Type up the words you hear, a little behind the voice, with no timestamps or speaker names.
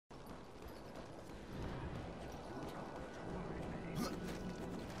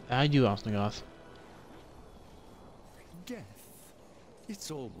I do, Osnagoth. Death. It's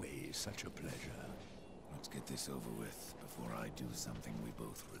always such a pleasure. Let's get this over with before I do something we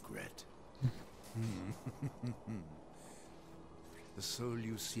both regret. The soul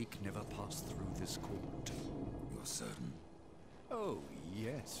you seek never passed through this court. You're certain? Oh,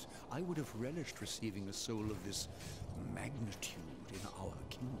 yes. I would have relished receiving a soul of this magnitude in our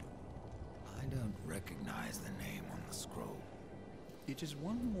kingdom. I don't recognize the name on the scroll. It is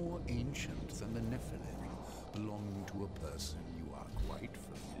one more ancient than the Nephilim, belonging to a person you are quite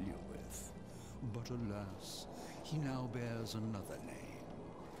familiar with. But alas, he now bears another name.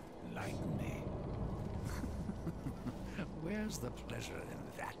 Like me. Where's the pleasure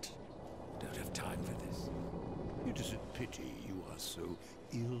in that? Don't have time for this. It is a pity you are so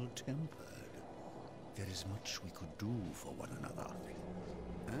ill-tempered. There is much we could do for one another.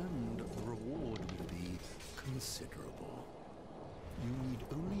 And the reward will be considerable. You need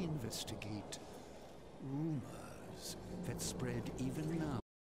only investigate rumors that spread even now on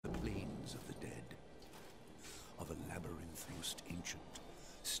the plains of the dead. Of a labyrinth-lost ancient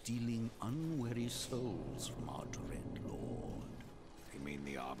stealing unwary souls from our dread lord. You mean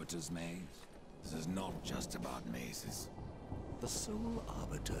the Arbiter's maze? This is not just about mazes. The Soul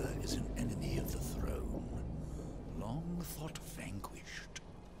Arbiter is an enemy of the throne, long thought vanquished.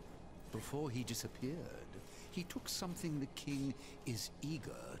 Before he disappeared, he took something the king is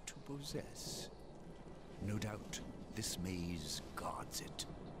eager to possess. No doubt, this maze guards it.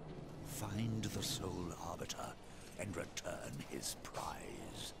 Find the Soul Arbiter and return his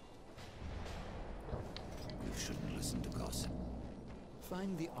prize. You shouldn't listen to gossip.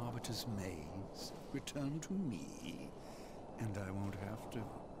 Find the Arbiter's maze, return to me, and I won't have to.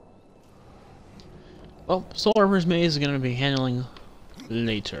 Well, Soul Armor's maze is going to be handling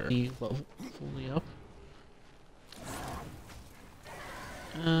later. Level fully up.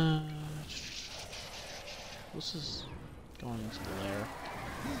 This is going into the lair.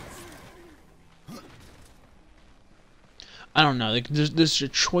 I don't know. Like, there's a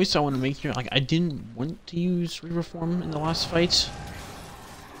choice I want to make here. Like, I didn't want to use Reform in the last fight.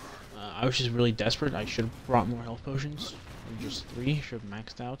 I was just really desperate. I should have brought more health potions. Or just 3. Should have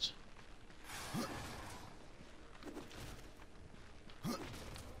maxed out.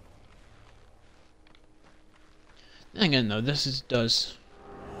 Then again, though, does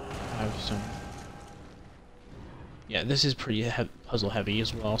have some. Yeah, this is pretty puzzle heavy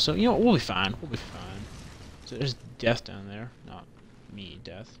as well. So you know, we'll be fine. We'll be fine. So there's death down there, not me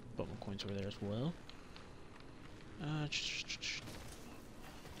death, but my coins over there as well.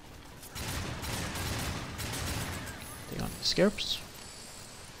 Take on the scarabs.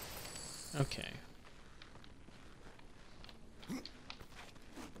 Okay.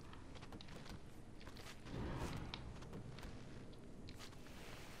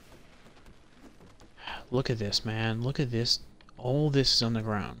 Look at this, man. Look at this. All this is on the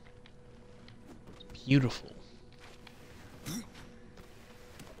ground. It's beautiful. Come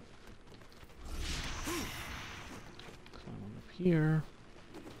on up here.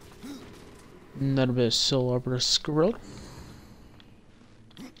 Another bit of Soul Arbiter Scroll.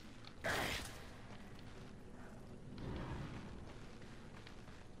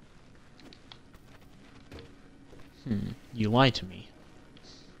 You lied to me.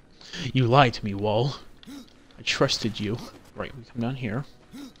 You lied to me, Wall. I trusted you. Right, we come down here.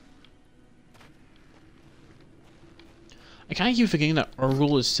 I kind of keep forgetting that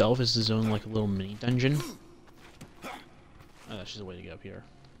Argul itself is his own, like, little mini dungeon. Oh, that's just a way to get up here.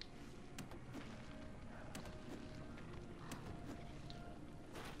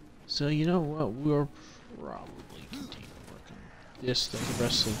 So, you know what? We'll probably continue working this, the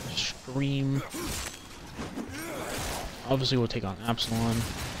rest of the stream. Obviously, we'll take on Absalom.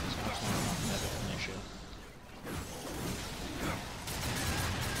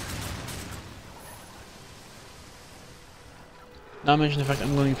 Not mention the fact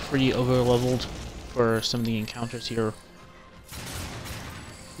I'm going to be pretty over-leveled for some of the encounters here.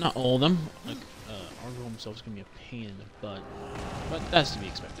 Not all of them. Like, Argul himself is going to be a pain in the butt. But that's to be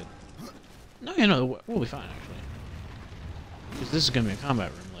expected. No, you know, we'll be fine, actually. Because this is going to be a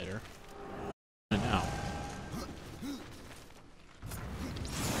combat room later. And now.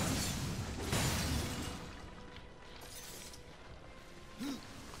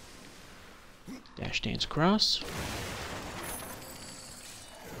 Dash dance across.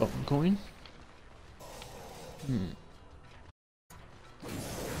 Button coin.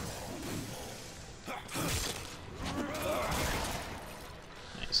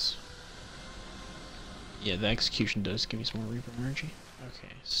 Nice. Yeah, the execution does give me some more Reaper energy.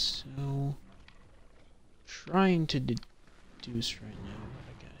 Okay, so trying to deduce right now what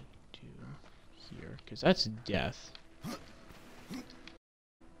I gotta Because that's death.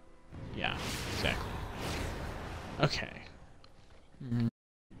 Yeah, exactly. Okay.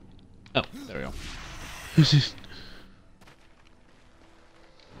 Oh, there we go.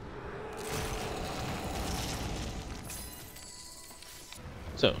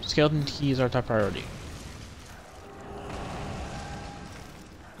 So, skeleton key is our top priority.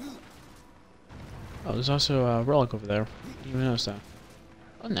 Oh, there's also a relic over there. Didn't even notice that.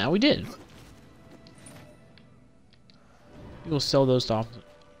 Oh, now we did. We will sell those off.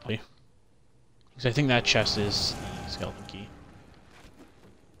 Because I think that chest is the skeleton key.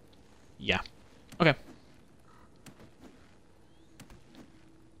 Yeah. Okay.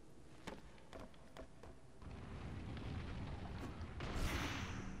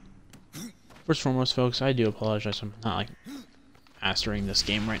 First and foremost, folks, I do apologize. I'm not, like, mastering this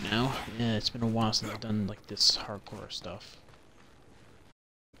game right now. Yeah, it's been a while since I've done, like, this hardcore stuff.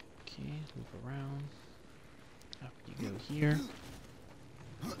 Okay, move around. Up you go here.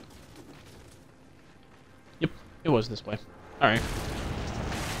 Yep, it was this way. Alright.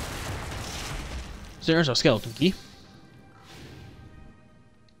 So there's our skeleton key.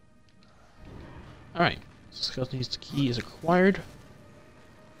 Alright, so skeleton key is acquired.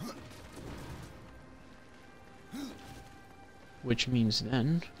 Which means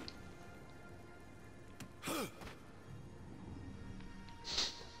then...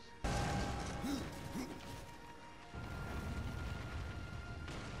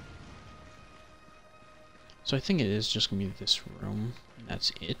 So I think it is just going to be this room, and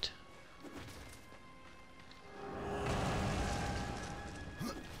that's it.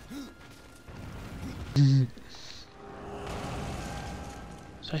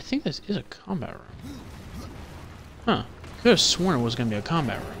 So I think this is a combat room. Huh. I could have sworn it was going to be a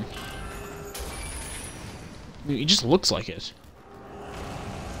combat room. I mean, it just looks like it.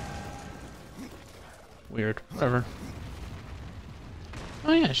 Weird. Whatever.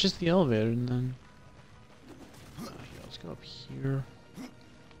 Oh yeah, it's just the elevator, and then... here, let's go up here.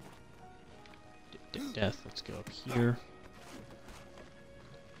 Death, let's go up here.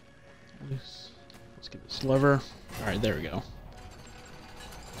 Let's get this lever. Alright, there we go.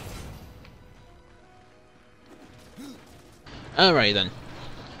 Alright then.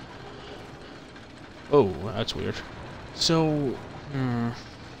 Oh, that's weird. So, I'm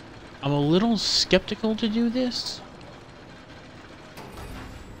a little skeptical to do this.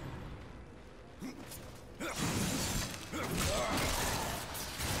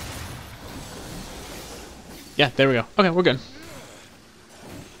 Yeah, there we go. Okay, we're good.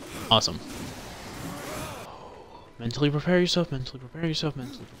 Awesome. Mentally prepare yourself, mentally prepare yourself,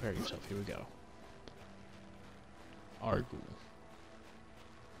 mentally prepare yourself. Here we go. Argul.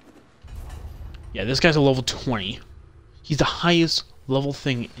 Yeah, this guy's a level 20. He's the highest level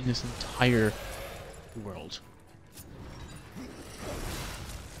thing in this entire world.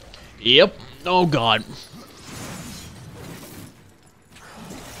 Yep. Oh god.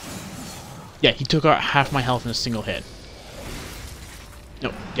 Yeah, he took out half my health in a single hit.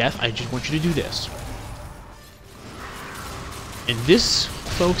 No, Death, I just want you to do this. And this,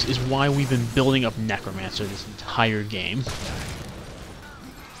 folks, is why we've been building up Necromancer this entire game.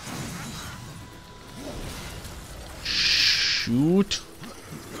 Shoot.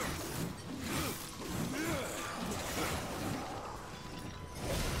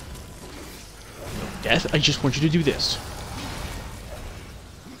 Death, I just want you to do this.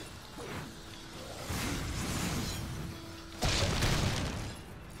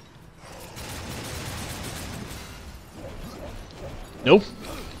 Nope.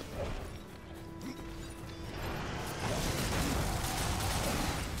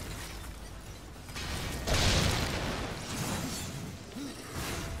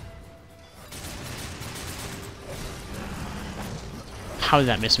 How did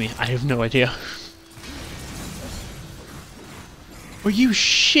that miss me? I have no idea. Are you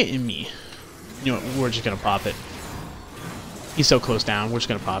shitting me? You know what? We're just gonna pop it. He's so close down. We're just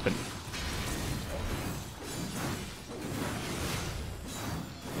gonna pop it.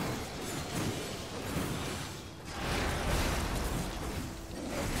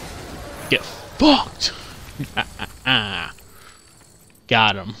 Get fucked!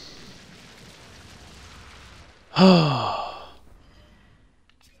 Got him.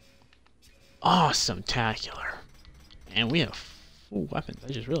 Awesome-tacular. And we have full weapons.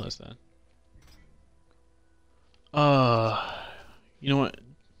 I just realized that. You know what?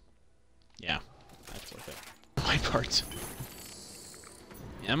 Yeah, that's worth it. My parts.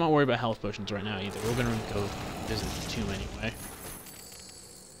 Yeah, I'm not worried about health potions right now either. We're gonna go visit the tomb anyway.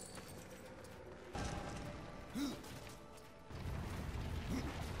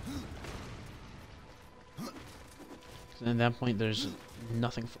 And at that point, there's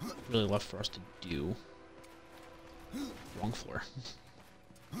nothing really left for us to do. Wrong floor.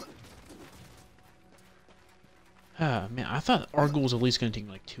 Ah, man, I thought Argul was at least going to take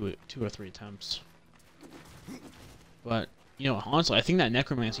like two or three attempts. But, you know, honestly, I think that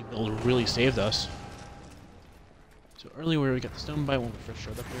necromancy build really saved us. So earlier we got the stone bite when we first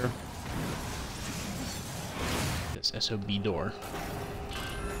showed up here. This SOB door.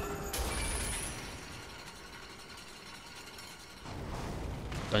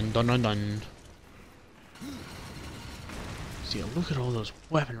 Dun dun dun dun. See, look at all those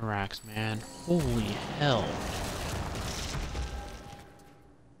weapon racks, man. Holy hell.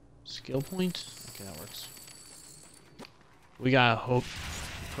 Skill point? Okay, that works. We gotta hope,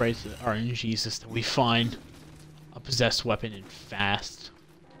 pray to our RNG system we find a possessed weapon and fast.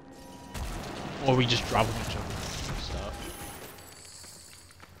 Or we just drop a bunch of stuff.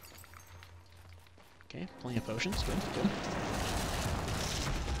 Okay, plenty of potions. Good, good.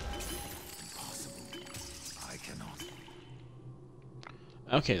 I cannot.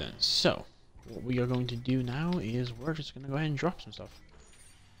 Okay then, so what we are going to do now is we're just gonna go ahead and drop some stuff.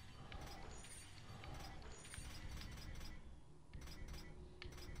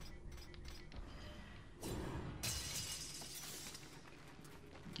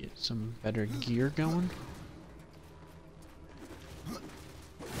 Get some better gear going.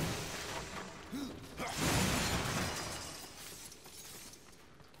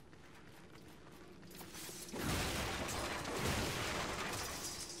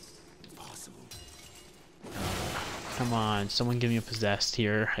 Come on, someone give me a possessed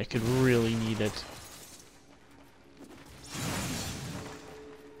here. I could really need it.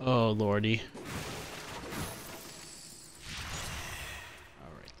 Oh lordy.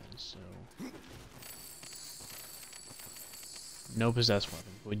 Alright then, so no possessed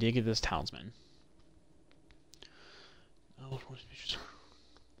weapon. But we did get this talisman. Oh,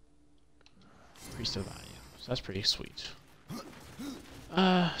 priest of value. So that's pretty sweet.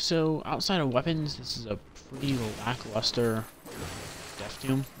 So outside of weapons, this is a pretty lackluster death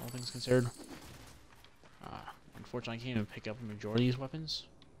tomb, all things considered. Unfortunately, I can't even pick up a majority of these weapons.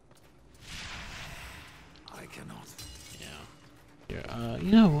 I cannot. Yeah. Yeah.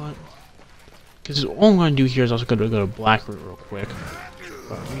 You know what? Because all I'm going to do here is also going to go to Blackroot real quick.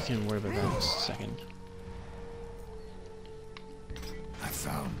 But we can worry about that in a second. I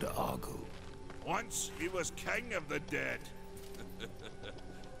found Argul. Once he was king of the dead. I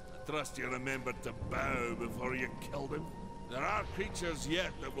trust you remembered to bow before you killed him. There are creatures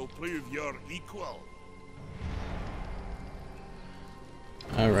yet that will prove your equal.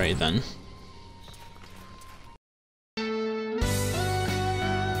 Alright then.